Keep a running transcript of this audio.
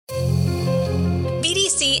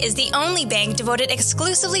BDC is the only bank devoted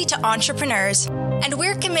exclusively to entrepreneurs, and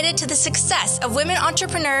we're committed to the success of women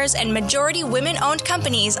entrepreneurs and majority women-owned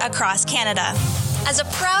companies across Canada. As a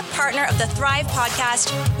proud partner of the Thrive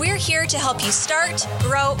Podcast, we're here to help you start,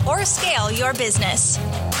 grow, or scale your business.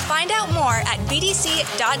 Find out more at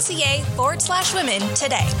bdc.ca/women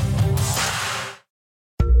today.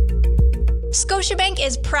 Scotiabank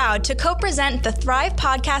is proud to co-present the Thrive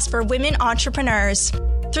Podcast for women entrepreneurs.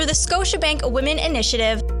 Through the Scotiabank Women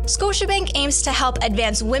Initiative, Scotiabank aims to help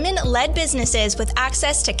advance women-led businesses with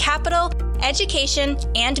access to capital, education,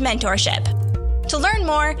 and mentorship. To learn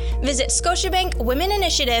more, visit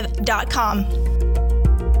scotiabankwomeninitiative.com.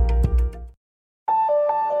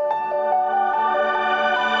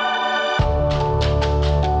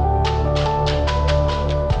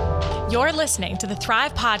 You're listening to the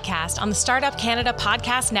Thrive Podcast on the Startup Canada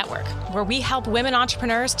Podcast Network, where we help women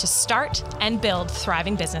entrepreneurs to start and build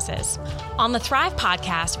thriving businesses. On the Thrive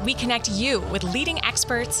Podcast, we connect you with leading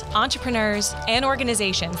experts, entrepreneurs, and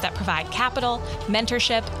organizations that provide capital,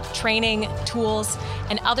 mentorship, training, tools,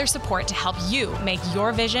 and other support to help you make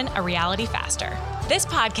your vision a reality faster. This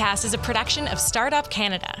podcast is a production of Startup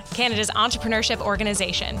Canada, Canada's entrepreneurship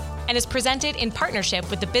organization, and is presented in partnership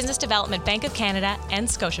with the Business Development Bank of Canada and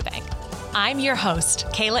Scotiabank. I'm your host,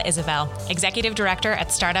 Kayla Isabel, Executive Director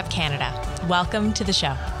at Startup Canada. Welcome to the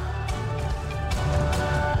show.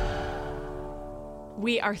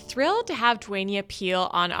 We are thrilled to have Dwania Peel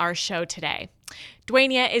on our show today.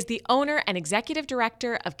 Dwania is the owner and Executive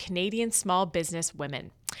Director of Canadian Small Business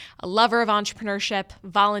Women. A lover of entrepreneurship,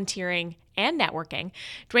 volunteering, and networking,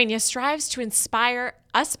 Dwania strives to inspire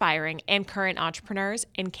aspiring and current entrepreneurs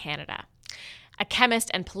in Canada. A chemist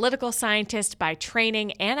and political scientist by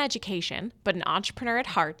training and education, but an entrepreneur at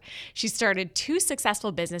heart, she started 2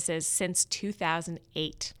 successful businesses since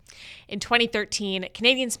 2008. In 2013,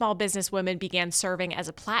 Canadian Small Business Women began serving as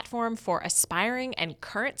a platform for aspiring and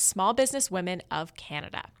current small business women of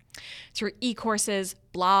Canada. Through e-courses,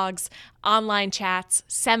 blogs, online chats,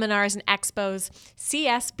 seminars, and expos,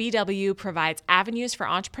 CSBW provides avenues for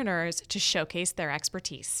entrepreneurs to showcase their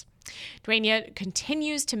expertise. Dwania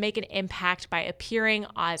continues to make an impact by appearing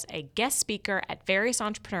as a guest speaker at various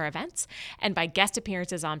entrepreneur events and by guest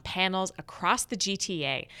appearances on panels across the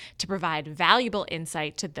GTA to provide valuable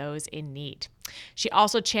insight to those in need. She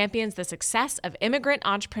also champions the success of immigrant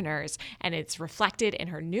entrepreneurs, and it's reflected in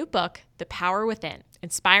her new book, The Power Within: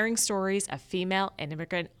 Inspiring Stories of Female and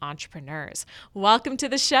Immigrant Entrepreneurs. Welcome to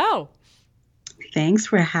the show. Thanks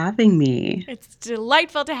for having me. It's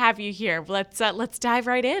delightful to have you here. Let's dive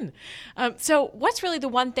right in. So what's really the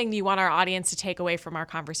one thing you want our audience to take away from our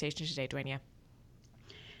conversation today, Dwania?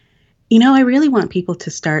 I really want people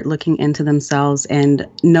to start looking into themselves and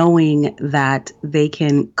knowing that they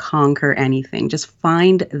can conquer anything. Just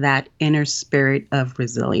find that inner spirit of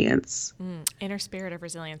resilience. Inner spirit of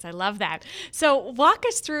resilience. I love that. So walk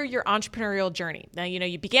us through your entrepreneurial journey. Now,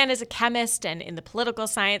 you began as a chemist and in the political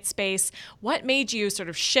science space. What made you sort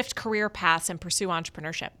of shift career paths and pursue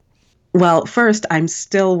entrepreneurship? Well, first, I'm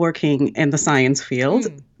still working in the science field.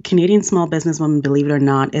 Canadian Small Business Women, believe it or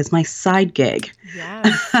not, is my side gig.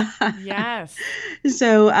 Yes. Yes.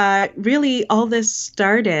 So really, all this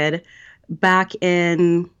started back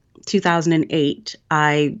in 2008.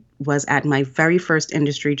 I was at my very first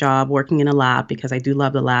industry job working in a lab because I do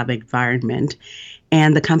love the lab environment.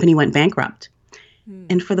 And the company went bankrupt.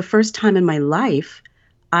 And for the first time in my life,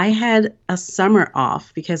 I had a summer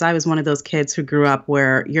off because I was one of those kids who grew up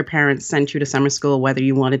where your parents sent you to summer school whether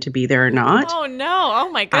you wanted to be there or not. Oh, no. Oh,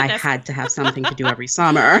 my goodness. I had to have something to do every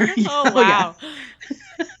summer. Oh, wow.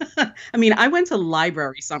 Yeah. I mean, I went to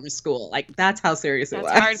library summer school. Like, that's how serious it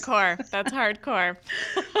was. That's hardcore. That's hardcore.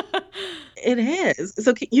 It is.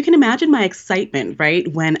 So you can imagine my excitement, right?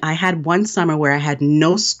 When I had one summer where I had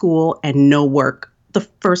no school and no work the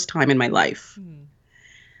first time in my life.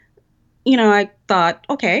 I thought,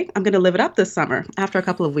 okay, I'm going to live it up this summer. After a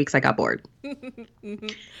couple of weeks, I got bored.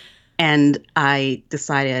 And I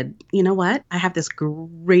decided, you know what? I have this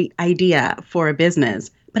great idea for a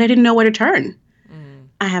business, but I didn't know where to turn.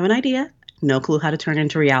 I have an idea, no clue how to turn it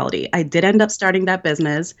into reality. I did end up starting that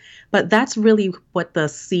business, but that's really what the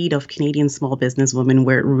seed of Canadian Small Business Women,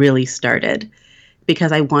 where it really started,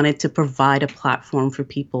 because I wanted to provide a platform for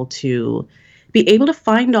people to be able to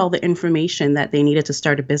find all the information that they needed to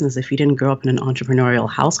start a business if you didn't grow up in an entrepreneurial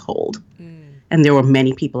household. And there were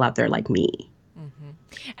many people out there like me.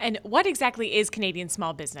 And what exactly is Canadian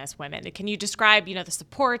Small Business Women? Can you describe, the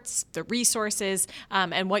supports, the resources,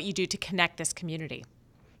 and what you do to connect this community?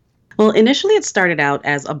 Well, initially it started out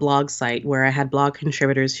as a blog site where I had blog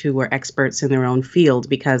contributors who were experts in their own field,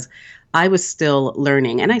 because I was still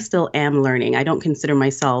learning, and I still am learning. I don't consider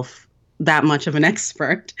myself that much of an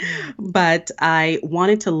expert, but I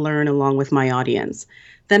wanted to learn along with my audience.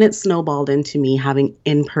 Then it snowballed into me having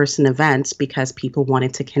in-person events because people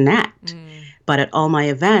wanted to connect. But at all my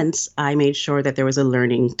events, I made sure that there was a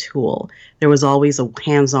learning tool. There was always a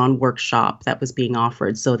hands-on workshop that was being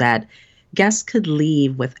offered so that guests could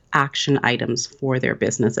leave with action items for their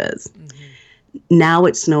businesses. Now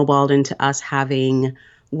it's snowballed into us having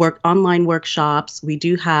online workshops. We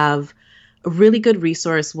do have a really good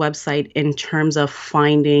resource website in terms of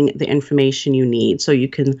finding the information you need. So you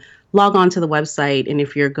can log on to the website, and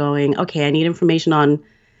if you're going, okay, I need information on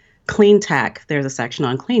clean tech, there's a section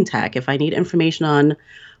on clean tech. If I need information on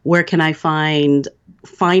where can I find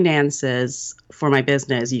finances for my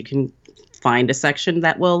business, you can find a section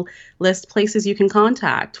that will list places you can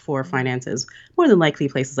contact for finances, more than likely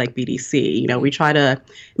places like BDC. You know, we try to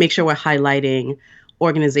make sure we're highlighting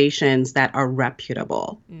organizations that are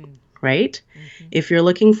reputable, right? If you're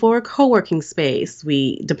looking for a co-working space,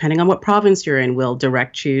 depending on what province you're in, we'll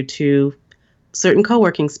direct you to certain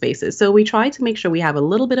co-working spaces. So we try to make sure we have a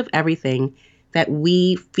little bit of everything that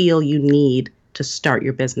we feel you need to start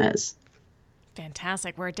your business.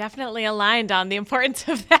 Fantastic. We're definitely aligned on the importance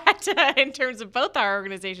of that in terms of both our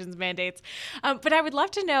organization's mandates. But I would love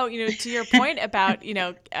to know, to your point about,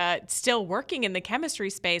 still working in the chemistry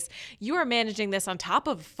space, you are managing this on top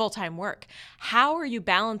of full-time work. How are you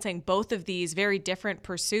balancing both of these very different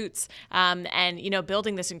pursuits and,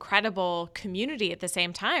 building this incredible community at the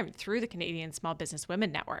same time through the Canadian Small Business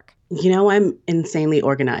Women Network? I'm insanely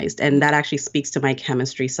organized, and that actually speaks to my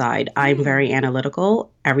chemistry side. I'm very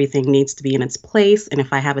analytical. Everything needs to be in its place. And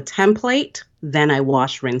if I have a template, then I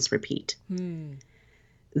wash, rinse, repeat.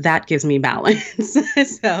 That gives me balance.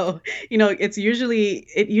 So, it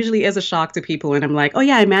usually is a shock to people when I'm like, oh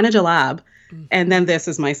yeah, I manage a lab. And then this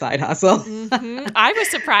is my side hustle. I was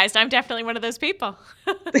surprised. I'm definitely one of those people.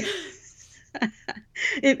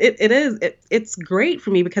 It's great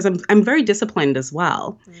for me because I'm very disciplined as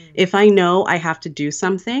well. If I know I have to do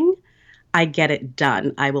something, I get it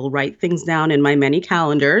done. I will write things down in my many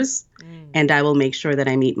calendars and I will make sure that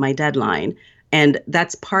I meet my deadline. And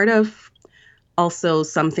that's part of also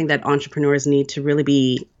something that entrepreneurs need to really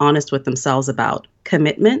be honest with themselves about: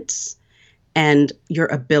 commitment and your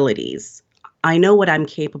abilities. I know what I'm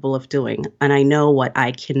capable of doing, and I know what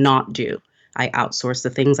I cannot do. I outsource the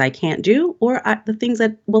things I can't do, or the things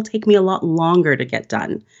that will take me a lot longer to get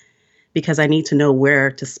done, because I need to know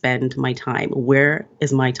where to spend my time. Where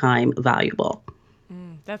is my time valuable?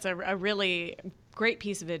 That's a really great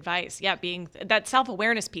piece of advice. Yeah, being that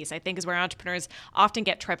self-awareness piece, I think, is where entrepreneurs often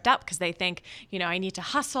get tripped up because they think, I need to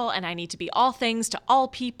hustle and I need to be all things to all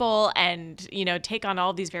people and, take on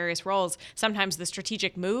all these various roles. Sometimes the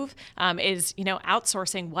strategic move is,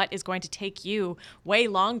 outsourcing what is going to take you way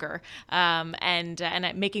longer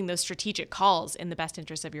and making those strategic calls in the best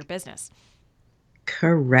interest of your business.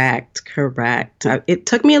 Correct. It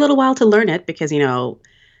took me a little while to learn it because,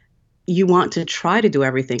 you want to try to do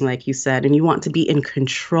everything, like you said, and you want to be in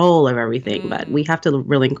control of everything, but we have to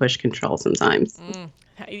relinquish control sometimes.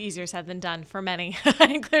 Easier said than done for many,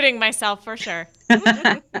 including myself, for sure.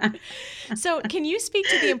 So can you speak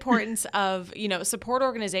to the importance of, support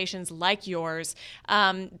organizations like yours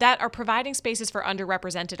that are providing spaces for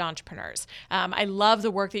underrepresented entrepreneurs? I love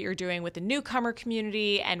the work that you're doing with the newcomer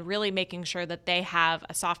community and really making sure that they have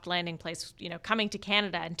a soft landing place, coming to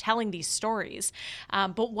Canada and telling these stories.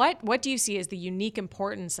 But what do you see as the unique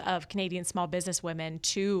importance of Canadian small business women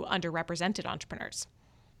to underrepresented entrepreneurs?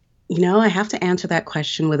 I have to answer that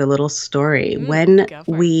question with a little story. When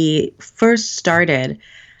we first started,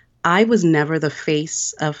 I was never the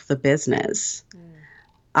face of the business.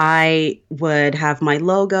 I would have my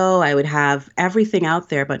logo, I would have everything out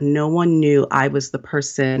there, but no one knew I was the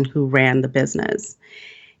person who ran the business.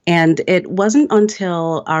 And it wasn't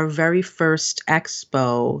until our very first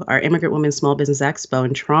expo, our Immigrant Women Small Business Expo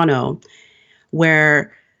in Toronto,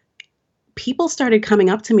 where people started coming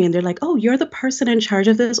up to me and they're like, oh, you're the person in charge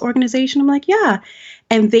of this organization? I'm like, yeah.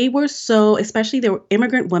 And they were especially they were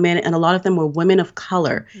immigrant women, and a lot of them were women of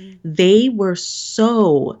color. They were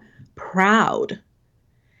so proud.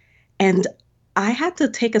 And I had to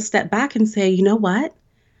take a step back and say, you know what?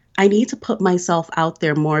 I need to put myself out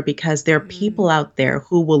there more because there are people out there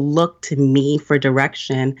who will look to me for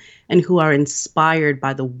direction and who are inspired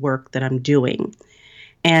by the work that I'm doing.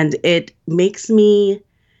 And it makes me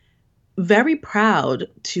very proud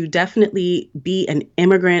to definitely be an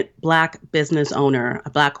immigrant Black business owner, a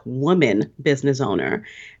Black woman business owner,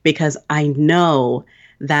 because I know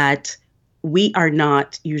that we are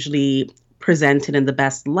not usually presented in the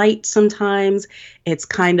best light sometimes. It's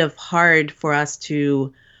kind of hard for us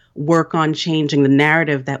to work on changing the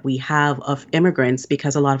narrative that we have of immigrants,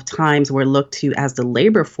 because a lot of times we're looked to as the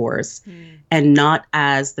labor force and not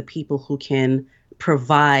as the people who can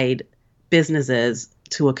provide businesses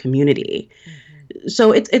to a community.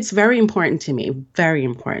 So it's very important to me, very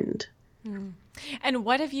important. And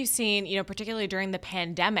what have you seen, particularly during the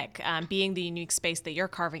pandemic, being the unique space that you're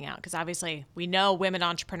carving out? Because obviously we know women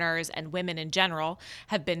entrepreneurs and women in general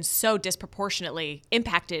have been so disproportionately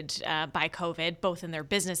impacted by COVID, both in their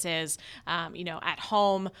businesses, at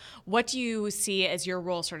home. What do you see as your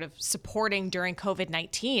role sort of supporting during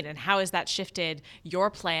COVID-19, and how has that shifted your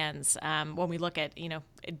plans when we look at,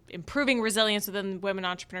 improving resilience within the women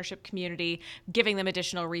entrepreneurship community, giving them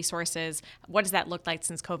additional resources? What does that look like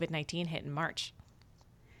since COVID-19 hit in March?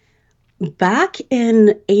 Back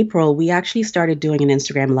in April, we actually started doing an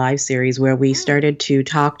Instagram live series where we started to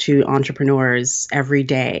talk to entrepreneurs every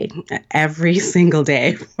day, every single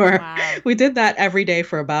day. We did that every day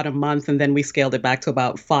for about a month, and then we scaled it back to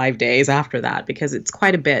about 5 days after that, because it's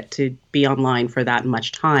quite a bit to be online for that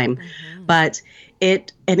much time. But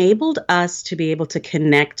it enabled us to be able to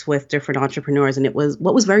connect with different entrepreneurs. And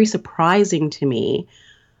what was very surprising to me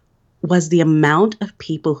was the amount of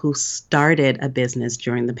people who started a business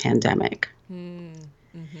during the pandemic.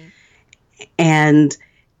 And,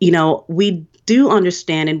 we do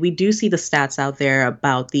understand, and we do see the stats out there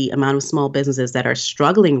about the amount of small businesses that are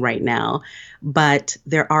struggling right now. But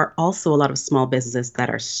there are also a lot of small businesses that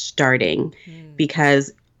are starting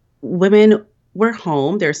because women were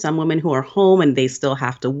home. There are some women who are home and they still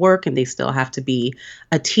have to work and they still have to be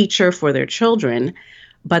a teacher for their children.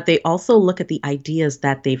 But they also look at the ideas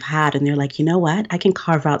that they've had and they're like, you know what? I can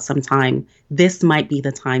carve out some time. This might be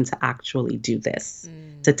the time to actually do this,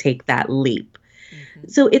 to take that leap.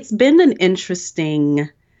 So it's been an interesting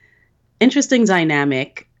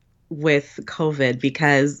dynamic with COVID,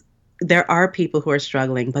 because there are people who are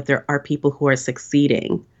struggling, but there are people who are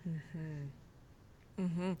succeeding.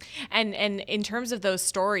 And in terms of those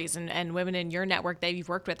stories and women in your network that you've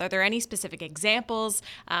worked with, are there any specific examples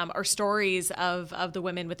or stories of the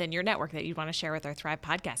women within your network that you'd want to share with our Thrive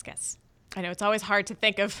podcast guests? I know it's always hard to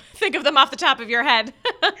think of them off the top of your head.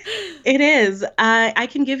 It is. I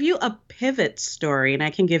can give you a pivot story and I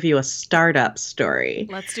can give you a startup story.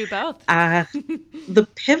 Let's do both. The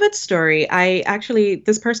pivot story,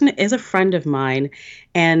 this person is a friend of mine,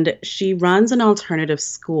 and she runs an alternative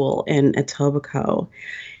school in Etobicoke.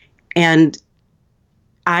 And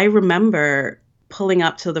I remember pulling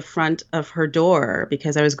up to the front of her door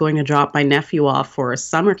because I was going to drop my nephew off for a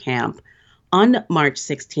summer camp on March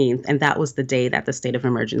 16th. And that was the day that the state of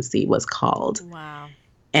emergency was called. Wow.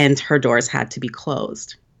 And her doors had to be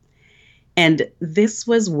closed. And this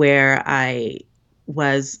was where I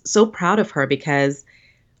was so proud of her because,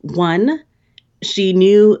 one, she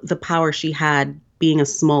knew the power she had being a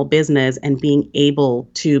small business and being able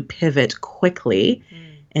to pivot quickly.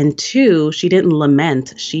 And two, she didn't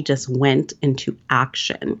lament, she just went into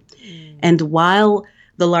action. And while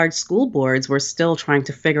the large school boards were still trying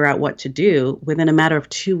to figure out what to do, within a matter of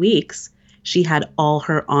 2 weeks, she had all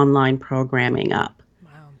her online programming up.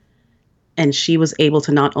 Wow. And she was able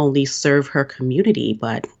to not only serve her community,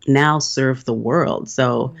 but now serve the world.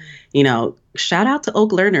 So, shout out to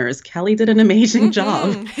Oak Learners. Kelly did an amazing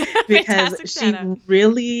job because she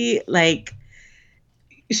really,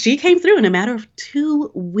 she came through in a matter of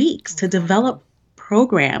 2 weeks to develop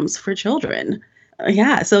programs for children.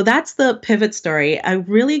 Yeah, so that's the pivot story. A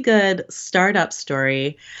really good startup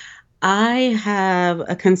story. I have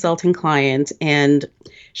a consulting client, and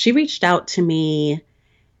she reached out to me,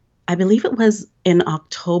 I believe it was in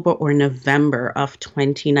October or November of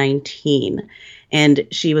 2019. And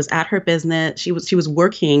she was at her business. She was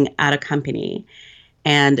working at a company.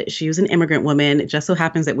 And she was an immigrant woman. It just so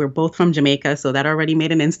happens that we're both from Jamaica, so that already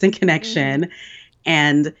made an instant connection.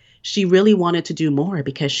 And she really wanted to do more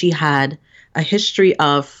because she had a history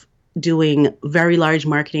of doing very large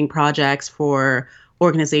marketing projects for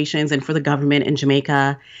organizations and for the government in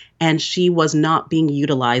Jamaica. And she was not being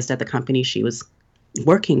utilized at the company she was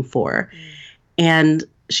working for. And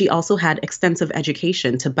she also had extensive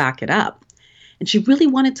education to back it up. And she really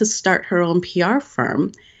wanted to start her own PR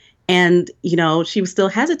firm. And, she was still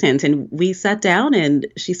hesitant. And we sat down and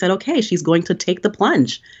she said, okay, she's going to take the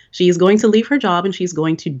plunge. She's going to leave her job and she's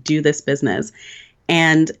going to do this business.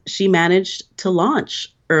 And she managed to launch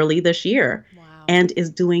early this year. Wow. And is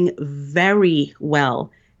doing very well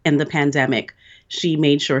in the pandemic. She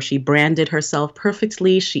made sure she branded herself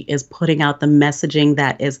perfectly. She is putting out the messaging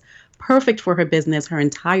that is perfect for her business. Her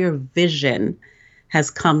entire vision has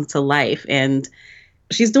come to life. And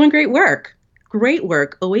She's doing great work. Great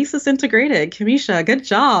work. Oasis Integrated. Kamisha, good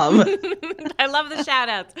job. I love the shout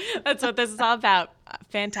outs. That's what this is all about.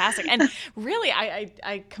 Fantastic. And really,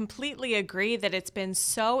 I completely agree that it's been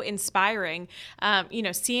so inspiring,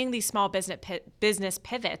 seeing these small business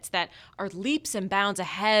pivots that are leaps and bounds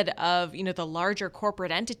ahead of, the larger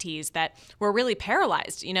corporate entities that were really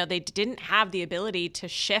paralyzed. They didn't have the ability to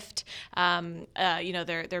shift,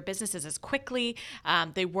 their businesses as quickly.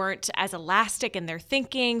 They weren't as elastic in their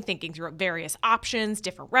thinking through various options,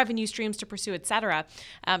 different revenue streams to pursue, et cetera.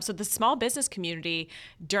 So the small business community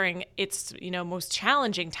during its, most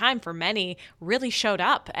challenging time for many really showed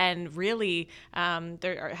up, and really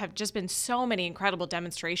have just been so many incredible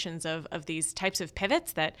demonstrations of these types of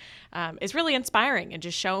pivots that is really inspiring, and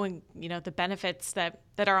just showing the benefits that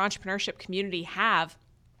our entrepreneurship community have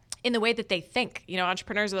in the way that they think.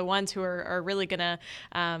 Entrepreneurs are the ones who are really going to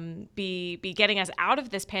be getting us out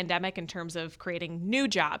of this pandemic in terms of creating new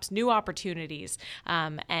jobs, new opportunities,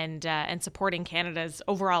 and supporting Canada's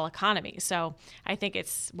overall economy. So I think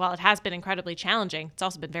while it has been incredibly challenging, it's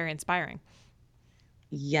also been very inspiring.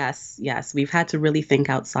 Yes. We've had to really think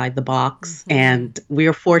outside the box, and we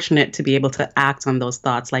are fortunate to be able to act on those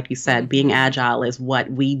thoughts. Like you said, being agile is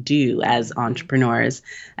what we do as entrepreneurs,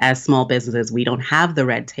 as small businesses. We don't have the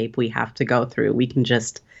red tape we have to go through. We can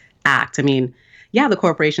just act. I mean, yeah, the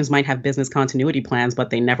corporations might have business continuity plans, but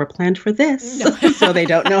they never planned for this. No. So they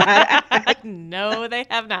don't know how to act. No, they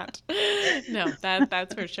have not. No,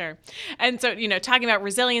 that's for sure. And so, talking about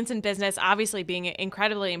resilience in business, obviously being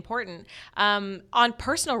incredibly important. On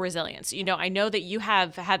personal resilience, I know that you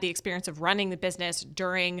have had the experience of running the business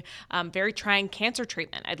during very trying cancer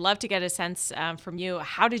treatment. I'd love to get a sense from you.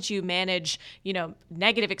 How did you manage,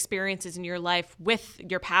 negative experiences in your life with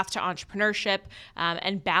your path to entrepreneurship,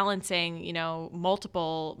 and balancing,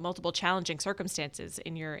 multiple challenging circumstances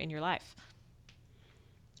in your life?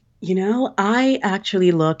 I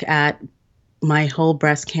actually look at my whole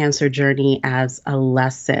breast cancer journey as a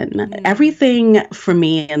lesson. Everything for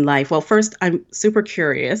me in life, well, first, I'm super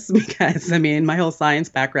curious because, my whole science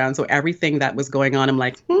background, so everything that was going on, I'm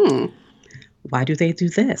like, why do they do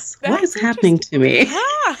this? What is happening to me?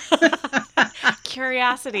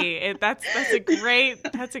 Curiosity.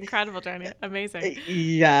 That's incredible, Johnny. Amazing.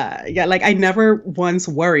 Yeah. Like I never once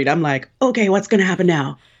worried. I'm like, okay, what's going to happen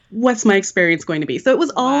now? What's my experience going to be? So it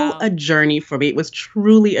was all a journey for me. It was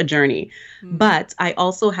truly a journey. But I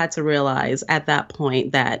also had to realize at that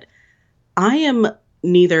point that I am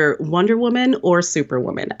neither Wonder Woman or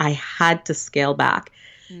Superwoman. I had to scale back.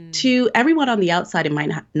 To everyone on the outside, it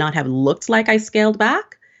might not have looked like I scaled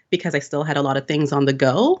back because I still had a lot of things on the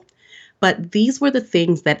go. But these were the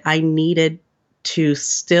things that I needed to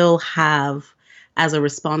still have as a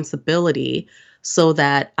responsibility so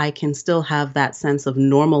that I can still have that sense of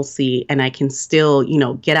normalcy, and I can still,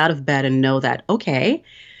 get out of bed and know that, okay,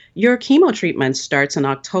 your chemo treatment starts in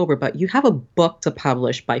October, but you have a book to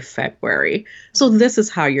publish by February. So this is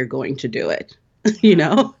how you're going to do it, and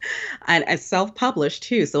I self-published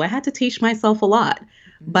too. So I had to teach myself a lot,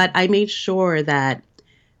 but I made sure that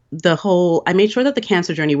the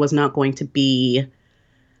cancer journey was not going to be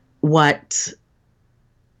what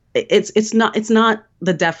it's not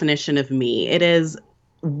the definition of me. It is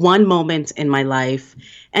one moment in my life,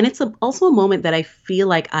 and it's also a moment that I feel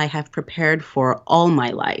like I have prepared for all my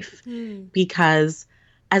life, because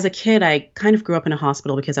as a kid, I kind of grew up in a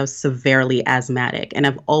hospital because I was severely asthmatic, and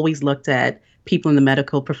I've always looked at people in the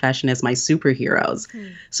medical profession as my superheroes.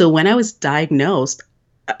 So when I was diagnosed,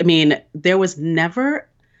 there was never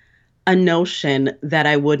a notion that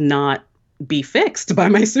I would not be fixed by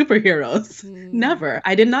my superheroes. Never.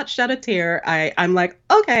 I did not shed a tear. I'm like,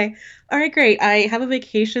 okay, all right, great. I have a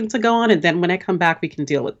vacation to go on, and then when I come back, we can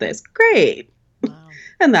deal with this. Great. Wow.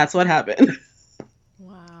 And that's what happened.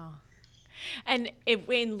 Wow. And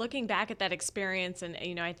in looking back at that experience, and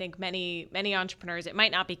I think many entrepreneurs, it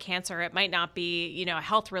might not be cancer, it might not be a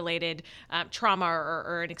health related trauma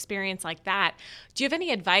or an experience like that. Do you have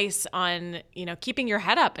any advice on keeping your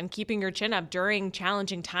head up and keeping your chin up during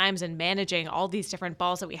challenging times and managing all these different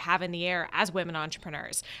balls that we have in the air as women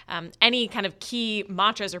entrepreneurs? Any kind of key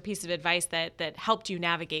mantras or pieces of advice that helped you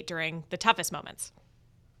navigate during the toughest moments?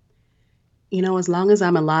 As long as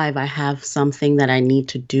I'm alive, I have something that I need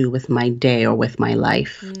to do with my day or with my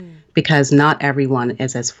life, because not everyone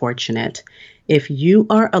is as fortunate. If you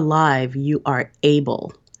are alive, you are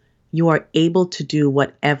able to do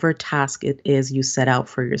whatever task it is you set out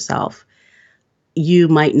for yourself. You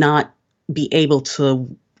might not be able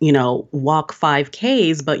to, walk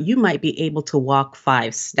 5Ks, but you might be able to walk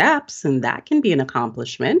 5 steps, and that can be an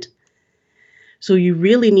accomplishment. So you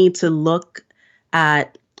really need to look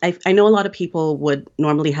at I know a lot of people would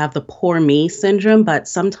normally have the poor me syndrome, but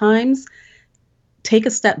sometimes take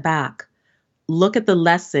a step back. Look at the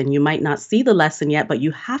lesson. You might not see the lesson yet, but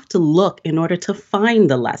you have to look in order to find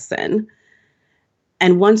the lesson.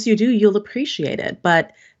 And once you do, you'll appreciate it.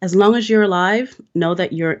 But as long as you're alive, know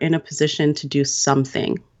that you're in a position to do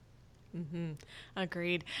something. Mm-hmm.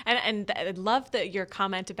 Agreed. And I love your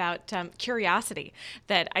comment about curiosity,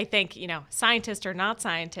 that I think, scientist or not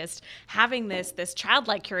scientist, having this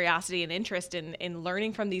childlike curiosity and interest in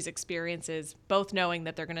learning from these experiences, both knowing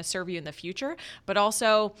that they're going to serve you in the future, but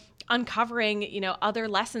also uncovering, other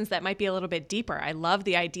lessons that might be a little bit deeper. I love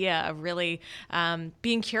the idea of really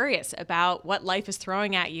being curious about what life is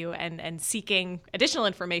throwing at you and seeking additional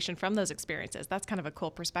information from those experiences. That's kind of a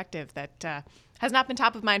cool perspective that has not been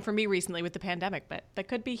top of mind for me recently with the pandemic, but that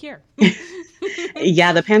could be here.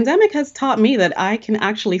 Yeah, the pandemic has taught me that I can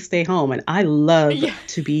actually stay home, and I love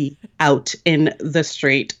to be out in the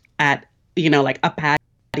street at, like a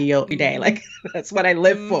patio every day. Like, that's what I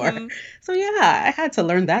live for. So yeah, I had to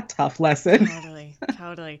learn that tough lesson.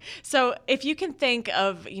 Totally. So if you can think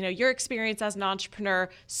of, your experience as an entrepreneur,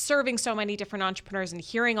 serving so many different entrepreneurs and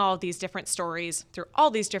hearing all of these different stories through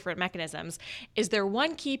all these different mechanisms, is there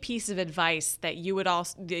one key piece of advice that you would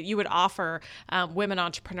offer women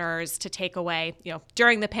entrepreneurs to take away,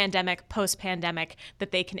 during the pandemic, post-pandemic,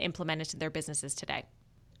 that they can implement into their businesses today?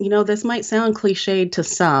 This might sound cliched to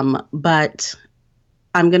some, but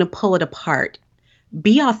I'm going to pull it apart.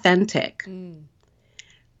 Be authentic.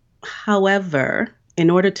 However, in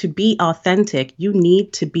order to be authentic, you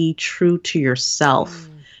need to be true to yourself.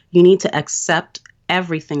 You need to accept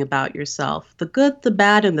everything about yourself, the good, the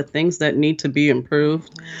bad, and the things that need to be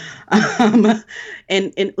improved,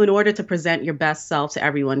 in order to present your best self to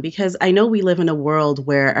everyone. Because I know we live in a world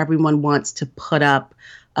where everyone wants to put up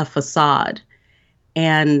a facade,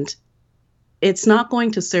 and it's not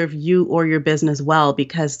going to serve you or your business well,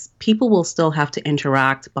 because people will still have to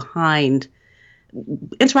interact with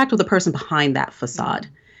the person behind that facade.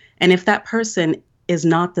 And if that person is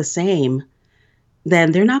not the same,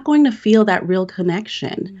 then they're not going to feel that real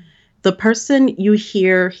connection. The person you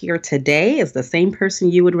hear here today is the same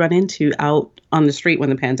person you would run into out on the street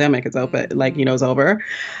when the pandemic is open, is over.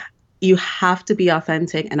 You have to be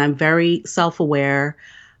authentic. And I'm very self-aware.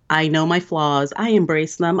 I know my flaws. I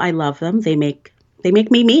embrace them. I love them. They make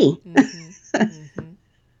me.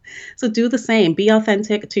 So do the same. Be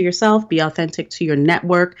authentic to yourself, be authentic to your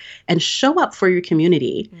network, and show up for your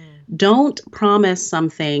community. Don't promise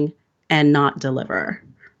something and not deliver.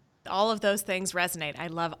 All of those things resonate. I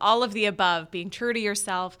love all of the above, being true to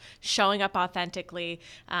yourself, showing up authentically,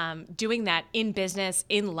 doing that in business,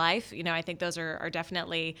 in life. I think those are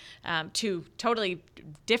definitely two totally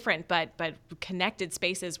different but connected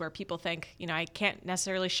spaces where people think, I can't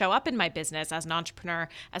necessarily show up in my business as an entrepreneur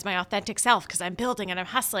as my authentic self because I'm building and I'm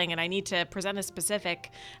hustling and I need to present a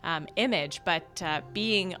specific image. But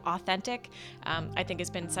being authentic, I think,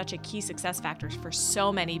 has been such a key success factor for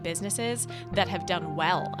so many businesses that have done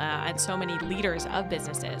well. And so many leaders of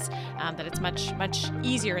businesses, that it's much, much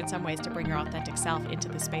easier in some ways to bring your authentic self into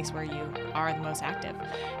the space where you are the most active.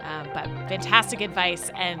 But fantastic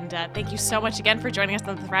advice. And thank you so much again for joining us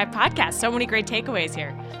on the Thrive Podcast. So many great takeaways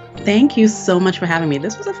here. Thank you so much for having me.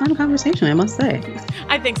 This was a fun conversation, I must say.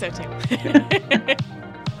 I think so too.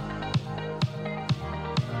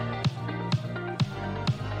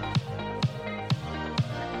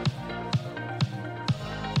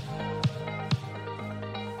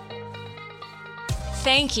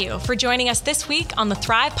 Thank you for joining us this week on the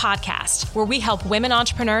Thrive Podcast, where we help women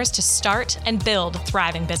entrepreneurs to start and build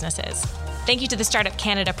thriving businesses. Thank you to the Startup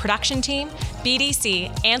Canada production team, BDC,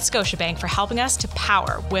 and Scotiabank for helping us to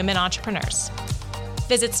power women entrepreneurs.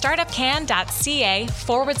 Visit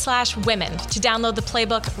startupcan.ca/women to download the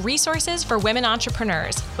playbook Resources for Women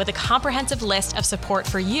Entrepreneurs with a comprehensive list of support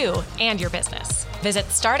for you and your business. Visit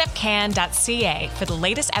startupcan.ca for the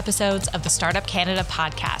latest episodes of the Startup Canada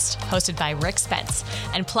podcast, hosted by Rick Spence,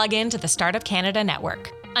 and plug into the Startup Canada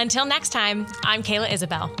network. Until next time, I'm Kayla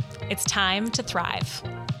Isabel. It's time to thrive.